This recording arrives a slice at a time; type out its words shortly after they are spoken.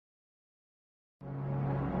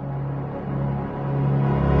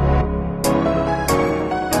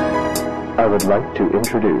I would like to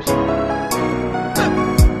introduce you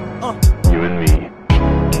and me.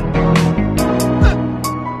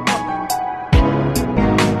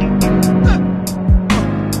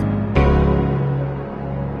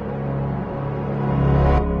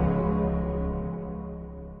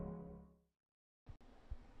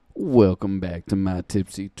 Welcome back to my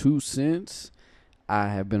Tipsy 2 Cents. I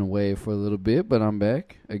have been away for a little bit, but I'm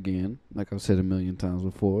back again, like I've said a million times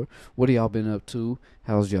before. What have y'all been up to?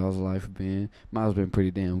 How's y'all's life been? Mine's been pretty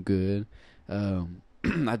damn good. I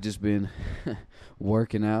just been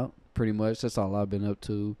working out, pretty much. That's all I've been up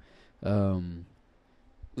to.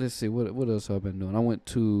 Let's see, what else have I been doing? I went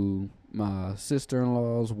to my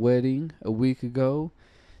sister-in-law's wedding a week ago.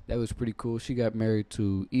 That was pretty cool. She got married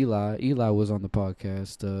to Eli. Eli was on the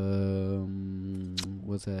podcast,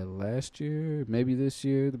 was that last year? Maybe this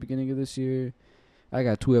year, the beginning of this year. I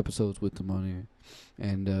got 2 episodes with them on here.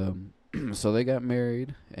 And so they got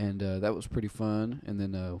married, and that was pretty fun. And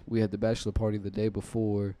then we had the bachelor party the day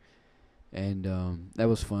before, and that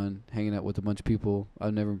was fun, hanging out with a bunch of people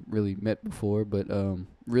I've never really met before. But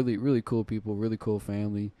really, really cool people, really cool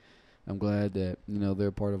family. I'm glad that, they're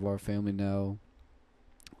a part of our family now.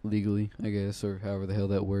 Legally, I guess, or however the hell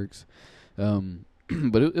that works.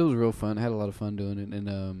 But it was real fun. I had a lot of fun doing it,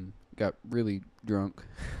 and got really drunk,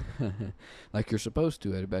 like you're supposed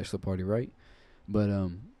to at a bachelor party, right? But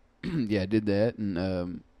yeah, I did that,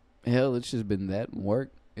 and hell, it's just been that and work.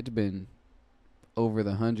 It's been over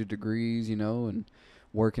the 100 degrees, and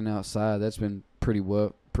working outside. That's been pretty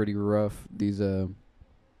rough these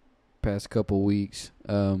past couple weeks.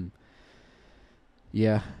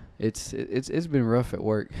 Yeah. It's been rough at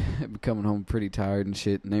work. I've been coming home pretty tired and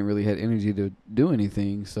shit, and ain't really had energy to do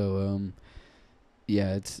anything. So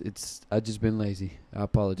yeah, it's I just been lazy. I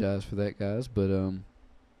apologize for that, guys. But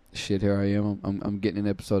shit, here I am. I'm getting an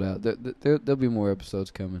episode out. There'll be more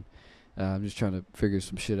episodes coming. I'm just trying to figure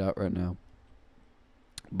some shit out right now.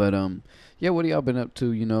 But yeah, what have y'all been up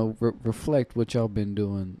to? Reflect what y'all been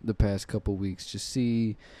doing the past couple weeks. Just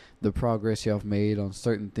see the progress y'all have made on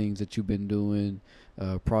certain things that you've been doing.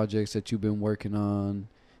 Projects that you've been working on,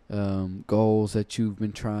 goals that you've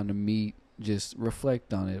been trying to meet. Just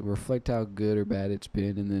reflect on it. Reflect how good or bad it's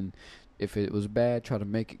been, and then if it was bad, try to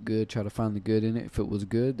make it good. Try to find the good in it. If it was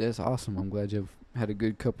good, that's awesome. I'm glad you've had a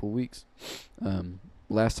good couple of weeks.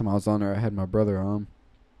 Last time I was on there, I had my brother on.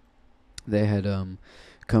 They had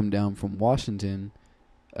come down from Washington,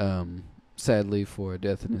 sadly for a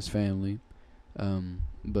death in his family.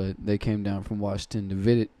 But they came down from Washington to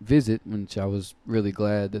visit, which I was really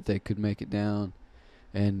glad that they could make it down.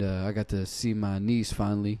 And I got to see my niece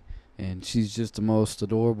finally, and she's just the most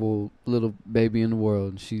adorable little baby in the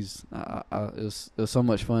world. She's it was so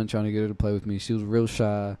much fun trying to get her to play with me. She was real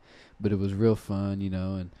shy, but it was real fun,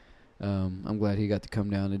 and I'm glad he got to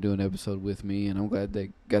come down and do an episode with me, and I'm glad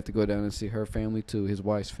they got to go down and see her family too, his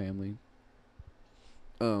wife's family.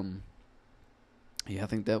 Yeah, I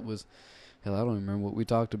think that was... Hell, I don't even remember what we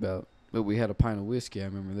talked about, but we had a pint of whiskey. I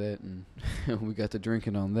remember that, and we got to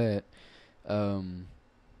drinking on that.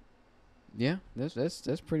 Yeah,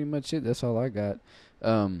 that's pretty much it. That's all I got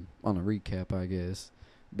on a recap, I guess.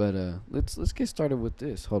 But let's get started with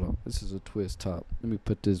this. Hold on, this is a twist top. Let me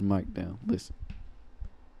put this mic down. Listen.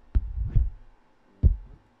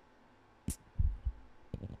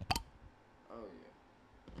 Oh yeah.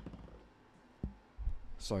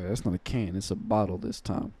 Sorry, that's not a can. It's a bottle this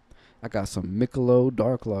time. I got some Michelob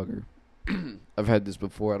Dark Lager. I've had this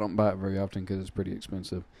before. I don't buy it very often because it's pretty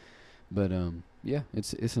expensive. But yeah,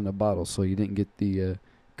 it's in a bottle, so you didn't get the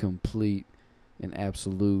complete and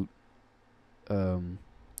absolute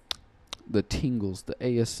the tingles, the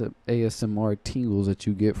ASMR tingles that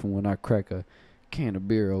you get from when I crack a can of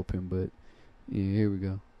beer open. But yeah, here we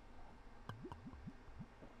go.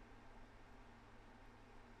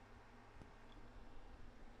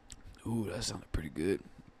 Ooh, that sounded pretty good.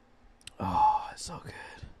 Oh, it's so good.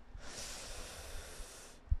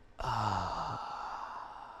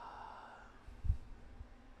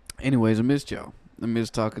 Anyways, I missed y'all. I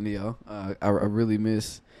miss talking to y'all. I really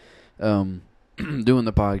miss doing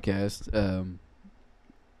the podcast.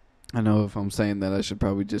 I know if I'm saying that, I should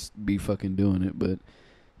probably just be fucking doing it. But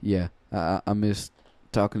yeah, I miss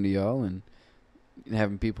talking to y'all and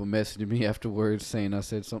having people messaging me afterwards saying I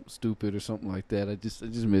said something stupid or something like that. I just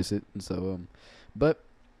miss it. And so, but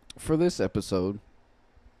for this episode,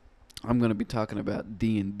 I'm going to be talking about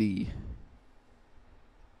D&D.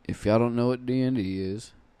 If y'all don't know what D&D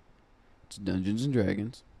is, it's Dungeons and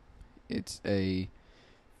Dragons. It's a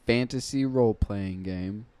fantasy role-playing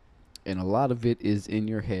game, and a lot of it is in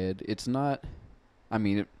your head. It's not, I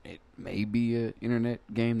mean, it may be an internet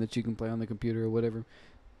game that you can play on the computer or whatever.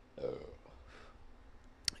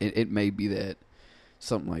 It may be that,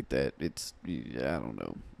 something like that. It's, yeah, I don't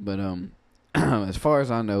know, but as far as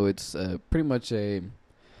I know, it's pretty much a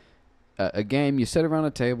game you sit around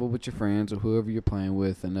a table with your friends or whoever you're playing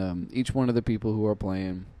with, and each one of the people who are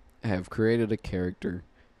playing have created a character.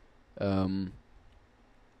 Um,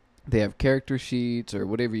 they have character sheets or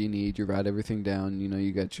whatever you need. You write everything down. You know,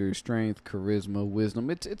 you got your strength, charisma, wisdom.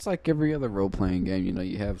 It's like every other role playing game. You know,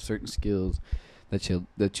 you have certain skills that you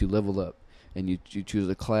level up, and you choose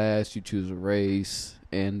a class, you choose a race,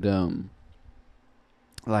 and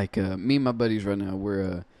like me and my buddies right now,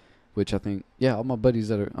 we're which I think, yeah, all my buddies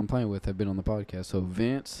that I'm playing with have been on the podcast. So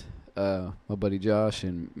Vince, my buddy Josh,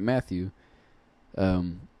 and Matthew,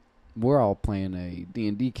 we're all playing a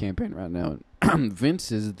D&D campaign right now.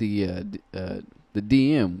 Vince is the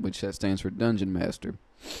DM, which that stands for Dungeon Master,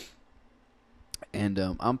 and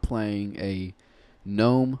I'm playing a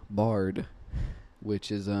gnome bard,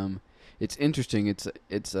 which is it's interesting. It's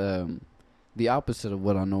the opposite of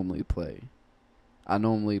what I normally play. I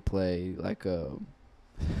normally play like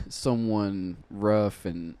someone rough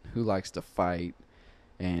and who likes to fight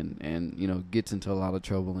and you know, gets into a lot of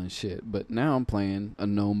trouble and shit. But now I'm playing a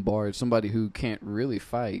gnome bard, somebody who can't really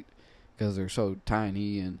fight because they're so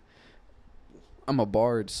tiny, and I'm a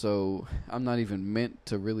bard, so I'm not even meant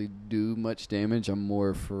to really do much damage. I'm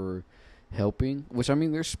more for helping, which, I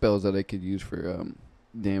mean, there's spells that I could use for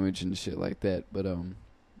damage and shit like that, but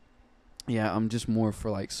yeah, I'm just more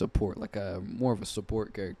for like support, like a more of a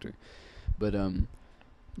support character. But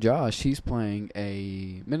Josh, he's playing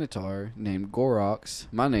a minotaur named Gorox.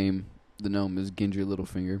 My name, the gnome, is Gendry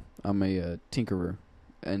Littlefinger. I'm a tinkerer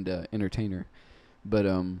and entertainer. But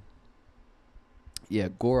yeah,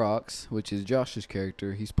 Gorox, which is Josh's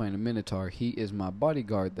character, he's playing a minotaur. He is my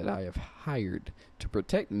bodyguard that I have hired to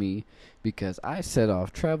protect me because I set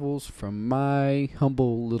off travels from my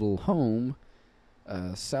humble little home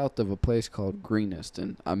south of a place called Greenest,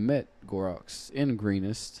 and I met Gorox in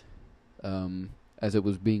Greenest as it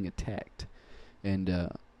was being attacked, and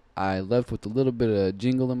I left with a little bit of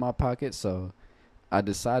jingle in my pocket, so I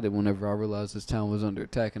decided whenever I realized this town was under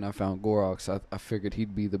attack and I found Gorox, I figured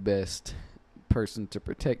he'd be the best person to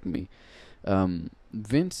protect me.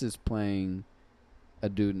 Vince is playing a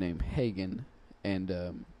dude named Hagen,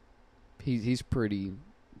 and he's pretty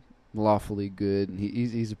lawfully good, and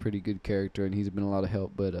he's a pretty good character, and he's been a lot of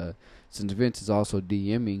help. But since Vince is also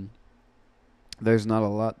DMing, there's not a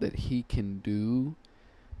lot that he can do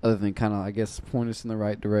other than kind of, I guess, point us in the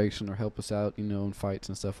right direction or help us out, you know, in fights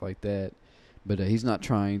and stuff like that. But he's not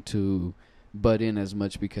trying to butt in as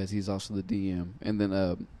much because he's also the DM. And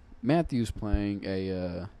then Matthew's playing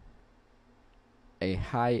a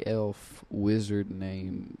high elf wizard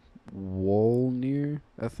named Wolnir,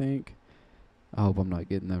 I think. I hope I'm not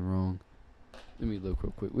getting that wrong. Let me look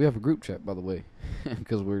real quick. We have a group chat, by the way,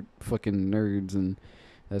 because we're fucking nerds, and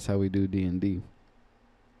that's how we do D&D.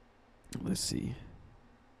 Let's see.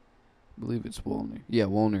 I believe it's Wolnir. Yeah,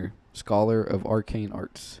 Wolnir, Scholar of Arcane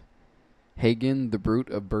Arts. Hagen, the Brute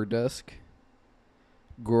of Burdusk.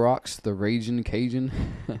 Gorox, the Raging Cajun.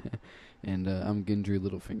 And I'm Gendry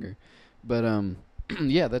Littlefinger. But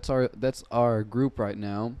yeah, that's our group right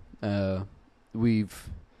now.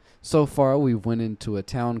 So far we've went into a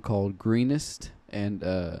town called Greenest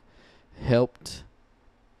and helped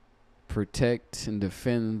protect and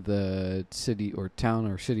defend the city or town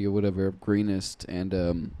or city or whatever of Greenest,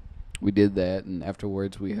 and we did that, and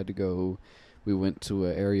afterwards we went to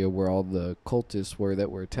an area where all the cultists were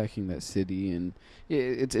that were attacking that city, and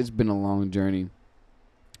it's been a long journey,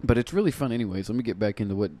 but it's really fun anyways. Let me get back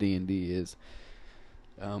into what D&D is.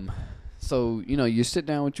 So, you know, you sit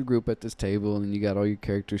down with your group at this table, and you got all your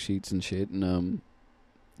character sheets and shit, and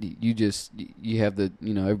you have the,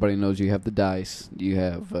 you know, everybody knows you have the dice. You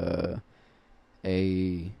have a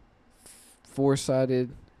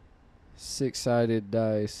 4-sided, 6-sided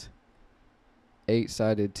dice,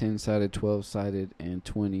 8-sided, 10-sided, 12-sided, and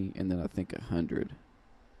 20, and then I think 100.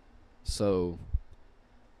 So,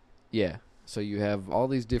 yeah. So you have all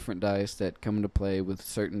these different dice that come into play with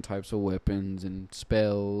certain types of weapons and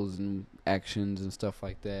spells and actions and stuff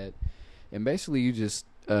like that. And basically you just,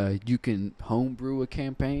 you can homebrew a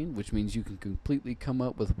campaign, which means you can completely come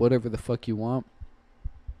up with whatever the fuck you want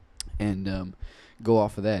and go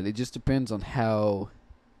off of that. It just depends on how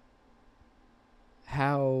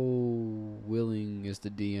willing is the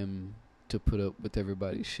DM to put up with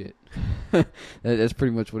everybody's shit. That's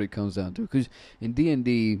pretty much what it comes down to. Because in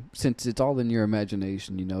D&D, since it's all in your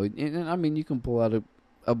imagination, you know, and I mean, you can pull out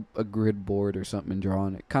a grid board or something and draw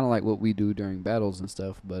on it, kind of like what we do during battles and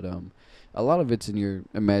stuff. But a lot of it's in your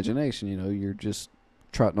imagination. You know, you're just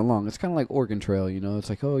trotting along. It's kind of like Oregon Trail. You know, it's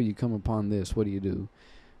like, oh, you come upon this, what do you do?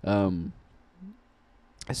 Um,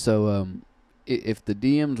 so if the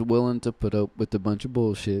DM's willing to put up with a bunch of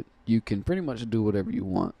bullshit, you can pretty much do whatever you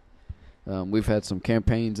want. We've had some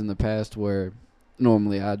campaigns in the past where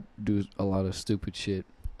normally I do a lot of stupid shit.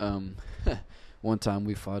 Um, one time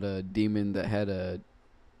we fought a demon that had a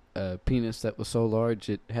penis that was so large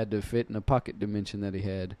it had to fit in a pocket dimension that he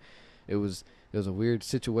had. It was a weird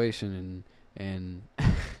situation, and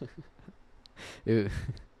it,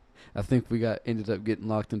 I think we ended up getting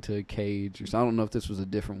locked into a cage, or so. I don't know if this was a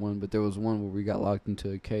different one, but there was one where we got locked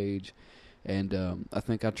into a cage, and I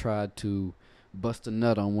think I tried to bust a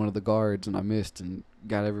nut on one of the guards, and I missed and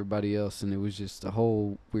got everybody else, and it was just a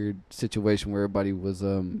whole weird situation where everybody was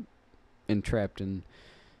entrapped in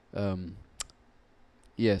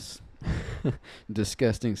yes.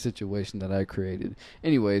 Disgusting situation that I created.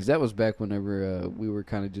 Anyways, that was back whenever we were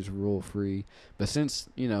kind of just rule free. But since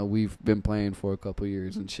we've been playing for a couple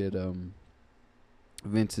years and shit,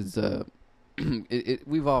 Vince is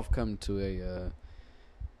we've all come to a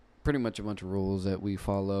pretty much a bunch of rules that we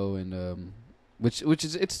follow, and which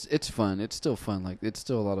is it's fun. It's still fun. Like, it's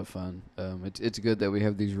still a lot of fun. It's good that we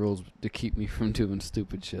have these rules to keep me from doing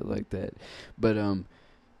stupid shit like that. But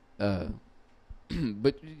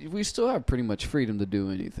but we still have pretty much freedom to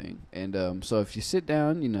do anything. And so if you sit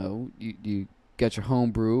down, you get your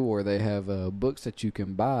home brew, or they have books that you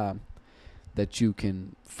can buy that you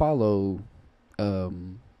can follow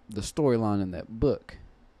the storyline in that book.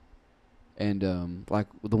 And like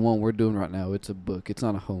the one we're doing right now, it's a book. It's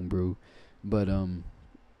not a homebrew, but I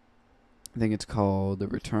think it's called The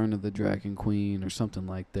Return of the Dragon Queen or something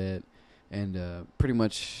like that. And pretty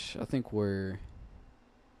much, I think we're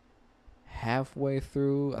halfway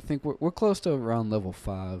through. I think we're close to around level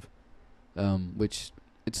 5, which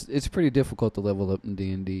it's pretty difficult to level up in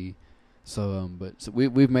D&D. So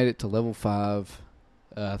we've made it to level 5.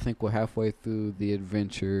 I think we're halfway through the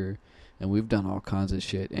adventure, and we've done all kinds of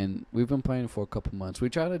shit, and we've been playing for a couple months. We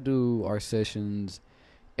try to do our sessions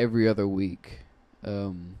every other week,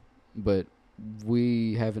 but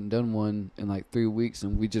we haven't done one in like 3 weeks,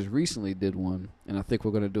 and we just recently did one, and I think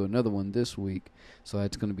we're going to do another one this week. So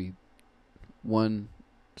it's going to be one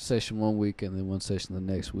session one week and then one session the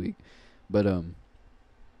next week. But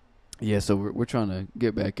yeah, so we're trying to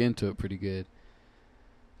get back into it pretty good.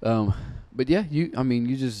 But yeah,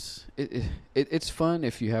 it's fun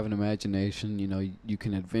if you have an imagination. You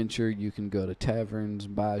can adventure, you can go to taverns,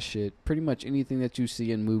 buy shit, pretty much anything that you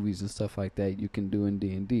see in movies and stuff like that you can do in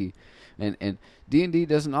D&D. And D&D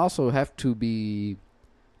doesn't also have to be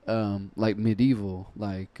like medieval.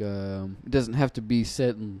 Like it doesn't have to be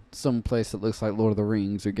set in some place that looks like Lord of the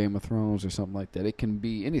Rings or Game of Thrones or something like that. It can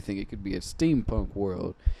be anything. It could be a steampunk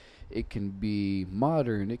world. It can be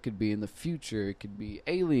modern. It could be in the future. It could be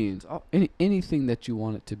aliens. Anything that you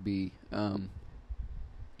want it to be.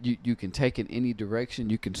 You can take it any direction.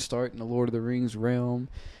 You can start in the Lord of the Rings realm,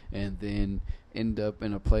 and then end up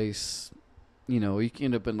in a place. You can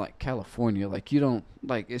end up in like California. Like, you don't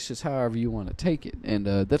like. It's just however you want to take it, and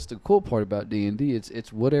that's the cool part about D&D.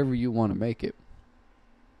 It's whatever you want to make it.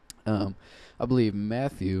 I believe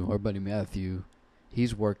Matthew, our buddy Matthew,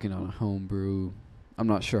 he's working on a homebrew. I'm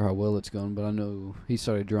not sure how well it's going, but I know he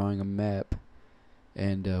started drawing a map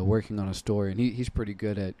and working on a story, and he's pretty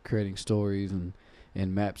good at creating stories and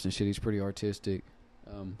maps and shit. He's pretty artistic.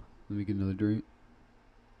 Let me get another drink.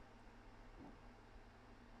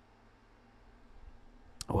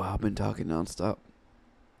 Wow, I've been talking nonstop.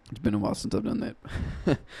 It's been a while since I've done that.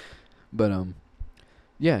 But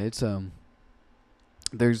yeah, it's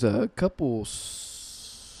there's a couple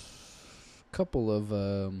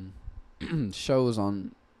of shows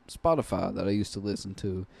on Spotify that I used to listen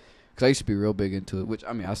to, because I used to be real big into it, which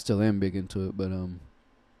I still am big into it, but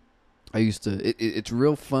I used to it's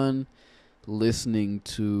real fun listening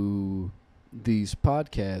to these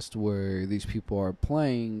podcasts where these people are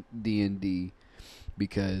playing D&D,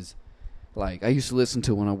 because like I used to listen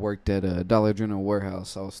to when I worked at a Dollar General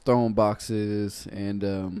warehouse. I was throwing boxes,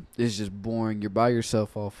 and it's just boring. You're by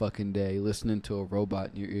yourself all fucking day listening to a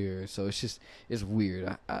robot in your ear, so it's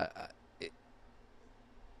weird.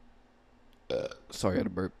 Sorry, I had a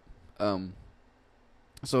burp.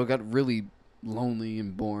 So it got really lonely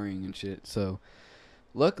and boring and shit. So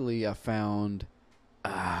luckily I found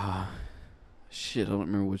shit, I don't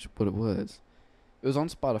remember what it was. It was on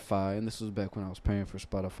Spotify, and this was back when I was paying for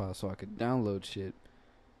Spotify so I could download shit.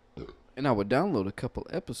 And I would download a couple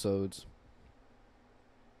episodes.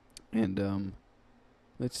 And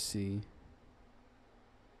let's see.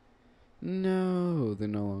 No, they're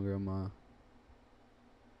no longer on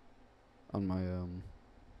my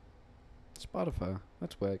Spotify.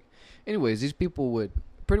 That's whack. Anyways, these people would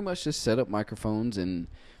pretty much just set up microphones and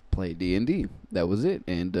play D&D. That was it.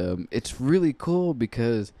 And it's really cool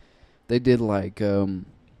because they did like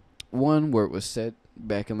one where it was set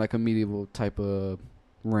back in like a medieval type of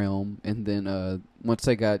realm, and then once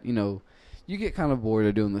they got, you get kind of bored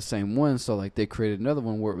of doing the same one, so like they created another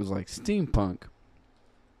one where it was like steampunk,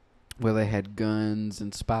 where they had guns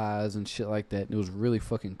and spies and shit like that, and it was really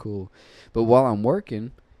fucking cool. But while I'm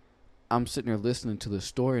working, I'm sitting there listening to the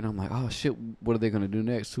story, and I'm like, oh shit, what are they gonna do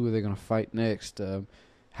next? Who are they gonna fight next?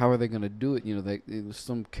 How are they gonna do it?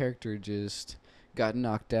 Some character just got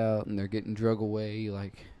knocked out, and they're getting drug away.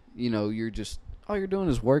 Like, you're just, all you're doing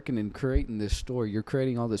is working and creating this story. You're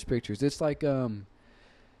creating all these pictures. It's like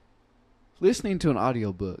listening to an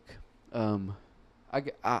audiobook.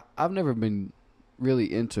 I've never been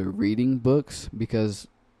really into reading books because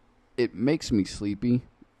it makes me sleepy.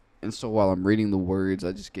 And so while I'm reading the words,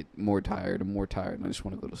 I just get more tired and more tired, and I just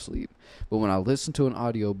want to go to sleep. But when I listen to an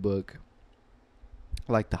audiobook,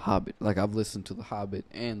 like The Hobbit, like I've listened to The Hobbit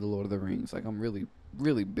and The Lord of the Rings. Like I'm really,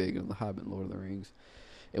 really big on The Hobbit and Lord of the Rings.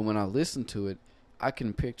 And when I listen to it, I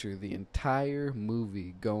can picture the entire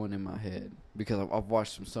movie going in my head because I've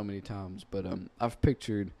watched them so many times. But I've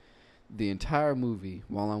pictured the entire movie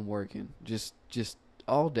while I'm working, just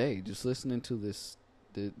all day, just listening to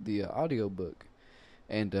the audiobook.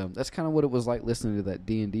 And that's kind of what it was like listening to that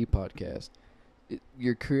D&D podcast.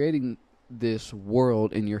 You're creating this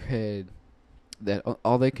world in your head that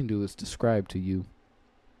all they can do is describe to you,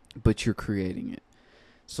 but you're creating it.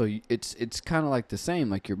 So it's kind of like the same,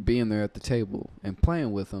 like you're being there at the table and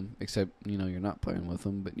playing with them, except, you're not playing with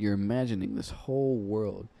them, but you're imagining this whole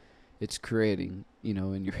world it's creating,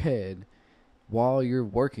 in your head while you're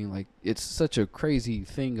working. Like, it's such a crazy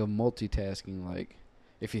thing of multitasking. Like,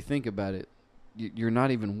 if you think about it, you're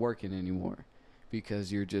not even working anymore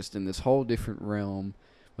because you're just in this whole different realm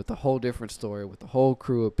with a whole different story, with a whole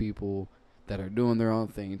crew of people that are doing their own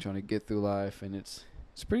thing, trying to get through life, and it's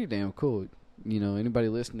pretty damn cool. Anybody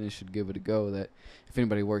listening should give it a go. That if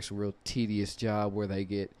anybody works a real tedious job where they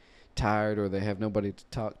get tired or they have nobody to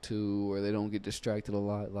talk to or they don't get distracted a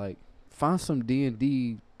lot, like, find some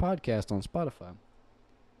D&D podcast on Spotify.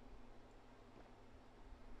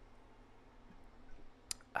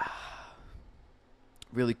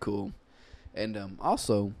 Really cool. And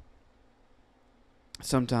also,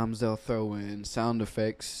 sometimes they'll throw in sound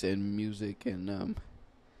effects and music, and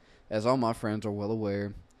as all my friends are well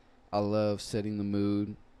aware, I love setting the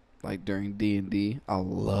mood. Like during D&D, I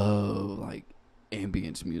love like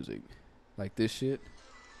ambience music, like this shit.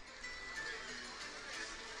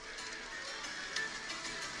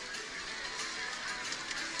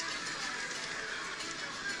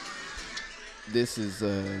 This is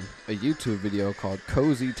a YouTube video called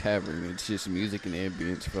Cozy Tavern. It's just music and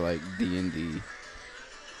ambience for like D&D.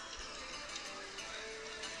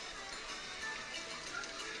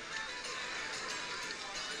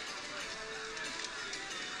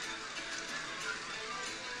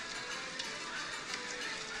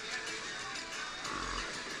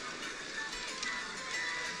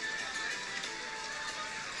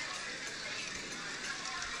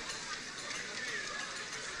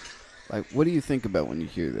 Like, what do you think about when you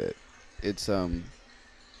hear that? It's for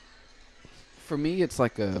me, it's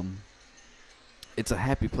like it's a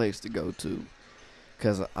happy place to go to,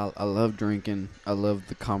 because I love drinking. I love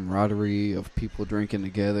the camaraderie of people drinking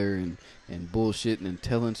together and bullshitting and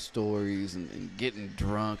telling stories and getting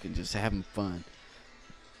drunk and just having fun.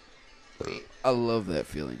 I love that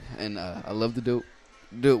feeling, and I love to do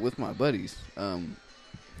it with my buddies.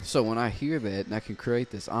 So when I hear that and I can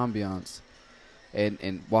create this ambiance.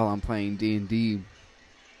 And while I'm playing D&D,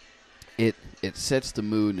 it sets the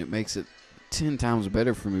mood and it makes it 10 times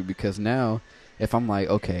better for me, because now if I'm like,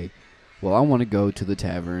 okay, well, I want to go to the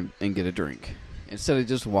tavern and get a drink, instead of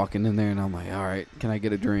just walking in there and I'm like, all right, can I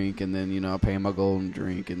get a drink? And then, I pay my golden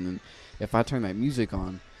drink. And then if I turn that music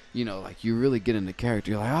on, like you really get into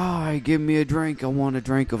character. You're like, all right, give me a drink. I want a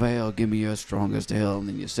drink of ale. Give me your strongest ale. And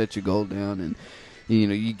then you set your goal down and,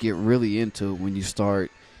 you get really into it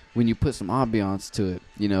when you put some ambiance to it,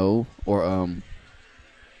 or,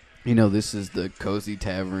 this is the Cozy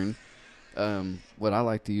Tavern. What I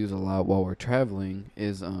like to use a lot while we're traveling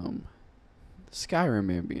is Skyrim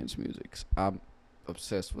ambience music. I'm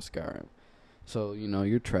obsessed with Skyrim. So,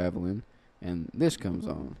 you're traveling and this comes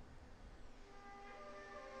on.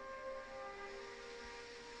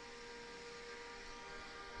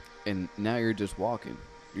 And now you're just walking.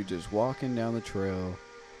 You're just walking down the trail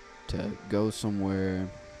to go somewhere.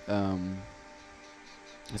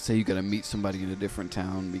 Let's say you gotta meet somebody in a different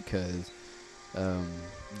town because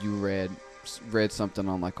you read read something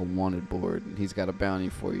on like a wanted board, and he's got a bounty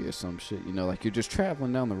for you or some shit. You know, like you're just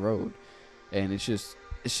traveling down the road, and it's just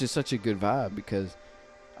such a good vibe because,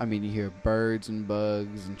 I mean, you hear birds and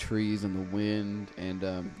bugs and trees and the wind,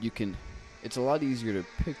 and you can. It's a lot easier to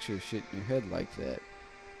picture shit in your head like that.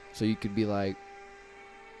 So you could be like,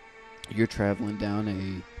 you're traveling down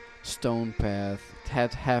a stone path,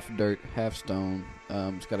 half dirt, half stone.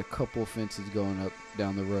 It's got a couple fences going up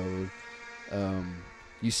down the road.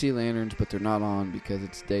 You see lanterns, but they're not on because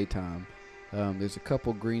it's daytime. There's a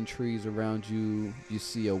couple green trees around you. You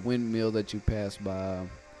see a windmill that you pass by.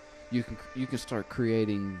 You can start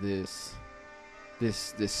creating this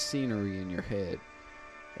scenery in your head,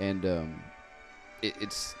 and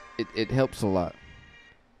it helps a lot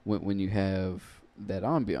when you have that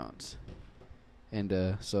ambiance.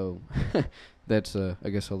 And so that's I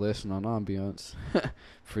guess a lesson on ambiance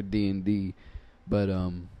for D&D. But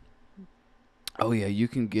oh yeah, you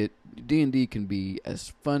can get D&D can be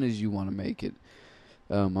as fun as you want to make it.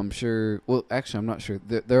 I'm sure. Well, actually, I'm not sure.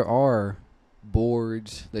 There are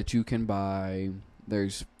boards that you can buy.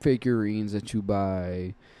 There's figurines that you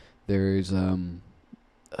buy. There's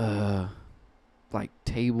like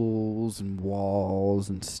tables and walls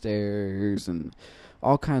and stairs and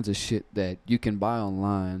all kinds of shit that you can buy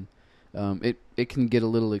online. It can get a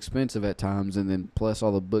little expensive at times, and then plus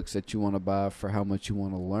all the books that you want to buy for how much you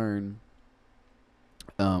want to learn.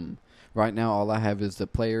 Right now all I have is the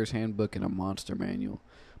player's handbook and a monster manual,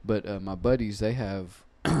 but my buddies, they have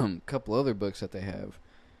a couple other books that they have,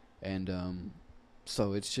 and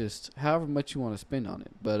so it's just however much you want to spend on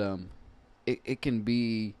it. But it can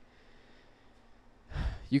be,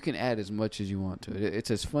 you can add as much as you want to it.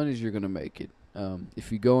 It's as fun as you're gonna make it.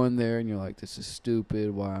 If you go in there and you're like, this is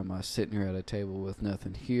stupid, why am I sitting here at a table with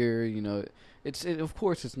nothing here? You know, of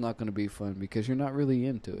course it's not going to be fun because you're not really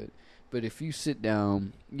into it. But if you sit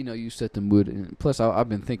down, you know, you set the mood. And plus, I've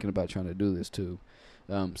been thinking about trying to do this too.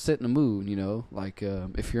 Setting the mood, you know, like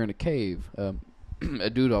if you're in a cave, a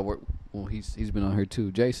dude I work, well, he's been on here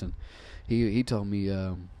too, Jason. He told me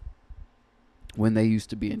when they used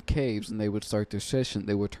to be in caves and they would start their session,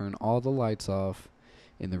 they would turn all the lights off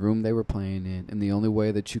in the room they were playing in, and the only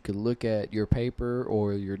way that you could look at your paper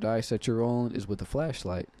or your dice that you're rolling is with a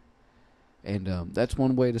flashlight. And that's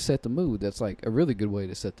one way to set the mood. That's like a really good way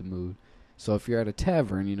to set the mood. So if you're at a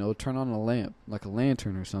tavern, you know, turn on a lamp, like a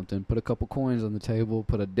lantern or something, put a couple coins on the table,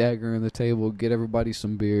 put a dagger on the table, get everybody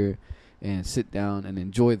some beer, and sit down and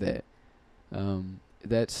enjoy that.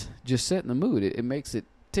 That's just setting the mood. It makes it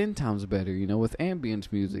 10 times better, you know, with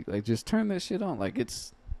ambience music. Like, just turn that shit on. Like,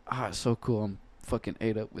 it's so cool. I'm fucking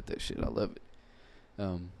ate up with that shit. I love it.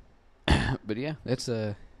 But yeah, that's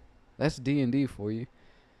D&D for you.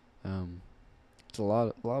 It's a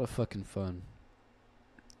lot of fucking fun.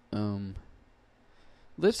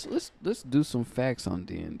 Let's do some facts on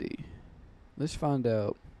D&D. Let's find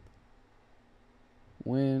out,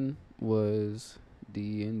 when was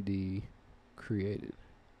D&D created?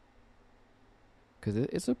 Cause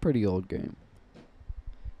it's a pretty old game.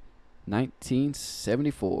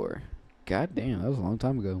 1974. God damn, that was a long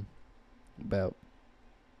time ago. About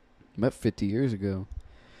 50 years ago.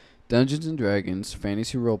 Dungeons and Dragons,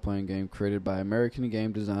 fantasy role-playing game created by American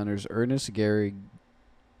game designers Ernest Gary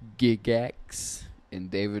Gygax and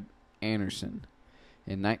David Anderson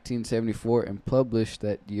in 1974, and published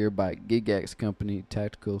that year by Gygax Company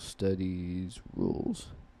Tactical Studies Rules.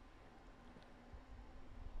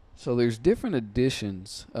 So there's different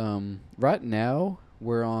editions. Right now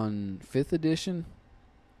we're on 5th edition.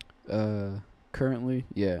 Currently,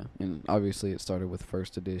 yeah, and obviously it started with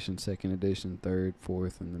 1st edition, 2nd edition, 3rd,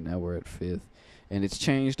 4th, and then now we're at 5th. And it's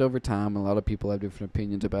changed over time. A lot of people have different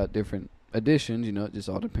opinions about different editions. You know, it just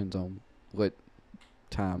all depends on what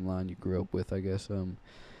timeline you grew up with, I guess.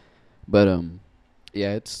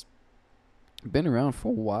 Yeah, it's been around for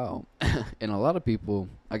a while. And a lot of people,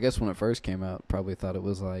 I guess when it first came out, probably thought it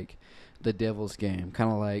was like the devil's game,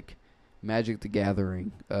 kind of like Magic the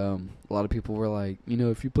Gathering. A lot of people were like, you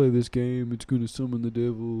know, if you play this game, it's going to summon the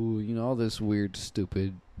devil. You know, all this weird,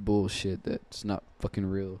 stupid bullshit that's not fucking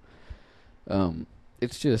real.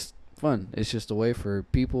 It's just fun. It's just a way for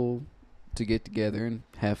people to get together and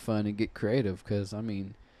have fun and get creative. Because, I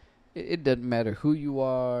mean, it doesn't matter who you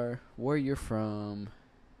are, where you're from,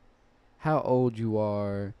 how old you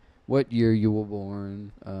are, what year you were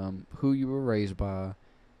born, who you were raised by.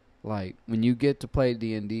 Like, when you get to play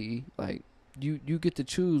D&D, like, you get to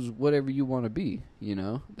choose whatever you want to be, you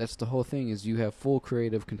know? That's the whole thing, is you have full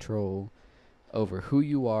creative control over who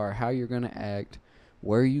you are, how you're going to act,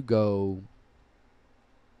 where you go.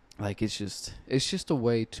 Like, it's just a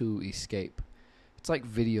way to escape. It's like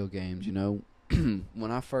video games, you know?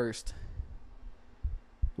 When I first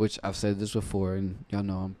which I've said this before, and y'all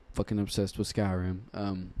know I'm fucking obsessed with Skyrim.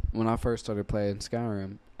 When I first started playing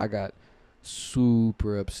Skyrim, I got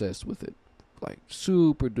super obsessed with it, like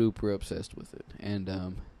super duper obsessed with it,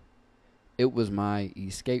 and it was my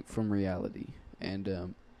escape from reality,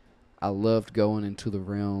 and I loved going into the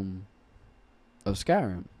realm of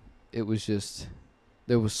Skyrim. It was just,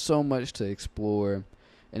 there was so much to explore,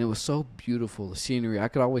 and it was so beautiful. The scenery, I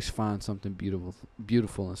could always find something beautiful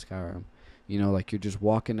in Skyrim. You know, like you're just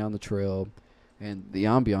walking down the trail, and the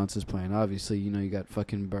ambiance is playing. Obviously, you know, you got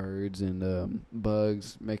fucking birds and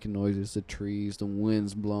bugs making noises, the trees, the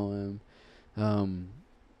wind's blowing, and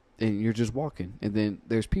you're just walking. And then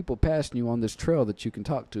there's people passing you on this trail that you can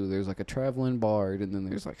talk to. There's like a traveling bard, and then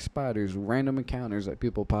there's like spiders, random encounters that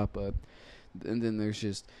people pop up, and then there's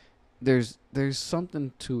just there's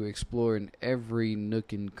something to explore in every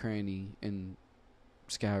nook and cranny in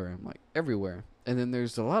Skyrim, like everywhere. And then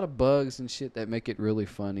there's a lot of bugs and shit that make it really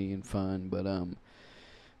funny and fun, but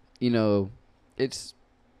you know, it's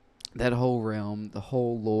that whole realm, the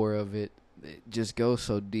whole lore of it, it just goes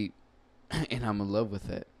so deep, and I'm in love with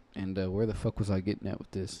that. And where the fuck was I getting at with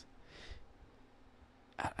this?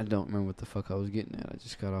 I don't remember what the fuck I was getting at. I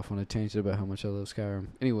just got off on a tangent about how much I love Skyrim.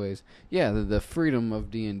 Anyways, yeah, the freedom of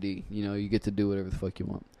D&D. You know, you get to do whatever the fuck you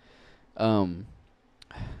want.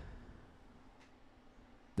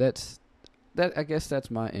 I guess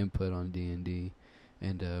that's my input on D&D.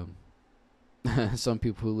 And some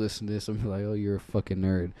people who listen to this will be like, "Oh, you're a fucking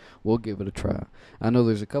nerd." We'll give it a try. I know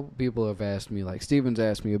there's a couple people who have asked me, like Steven's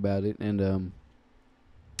asked me about it, and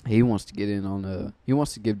he wants to get in on he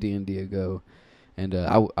wants to give D&D a go. And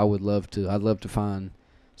I would love to. I'd love to find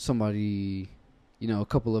somebody, you know, a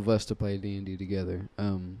couple of us to play D&D together.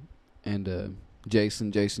 And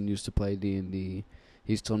Jason used to play D&D.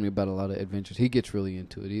 He's told me about a lot of adventures. He gets really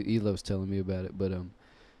into it. He loves telling me about it. But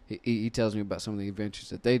he tells me about some of the adventures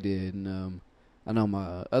that they did. And I know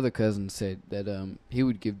my other cousin said that he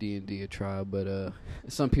would give D&D a try. But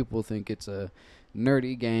some people think it's a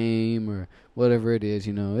nerdy game or whatever it is.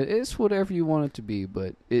 You know, it's whatever you want it to be.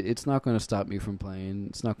 But it's not going to stop me from playing.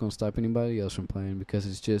 It's not going to stop anybody else from playing, because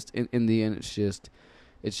it's just in the end it's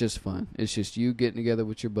just fun. It's just you getting together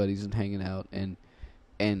with your buddies and hanging out and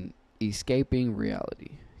escaping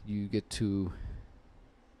reality. You get to,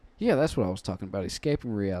 yeah, that's what I was talking about,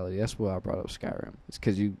 escaping reality. That's why I brought up Skyrim. It's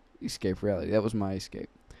because you escape reality. That was my escape.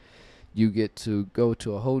 You get to go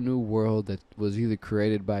to a whole new world that was either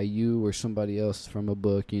created by you or somebody else from a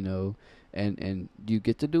book, you know, and you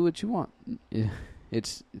get to do what you want.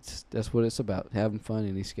 It's that's what it's about, having fun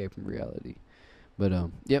and escaping reality. But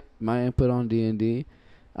yep, my input on D&D.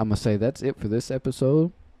 I'm gonna say that's it for this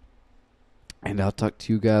episode. And I'll talk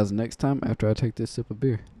to you guys next time after I take this sip of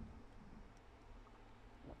beer.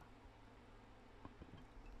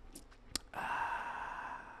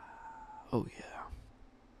 Oh, yeah.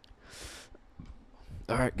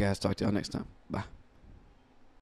 All right, guys. Talk to y'all next time. Bye.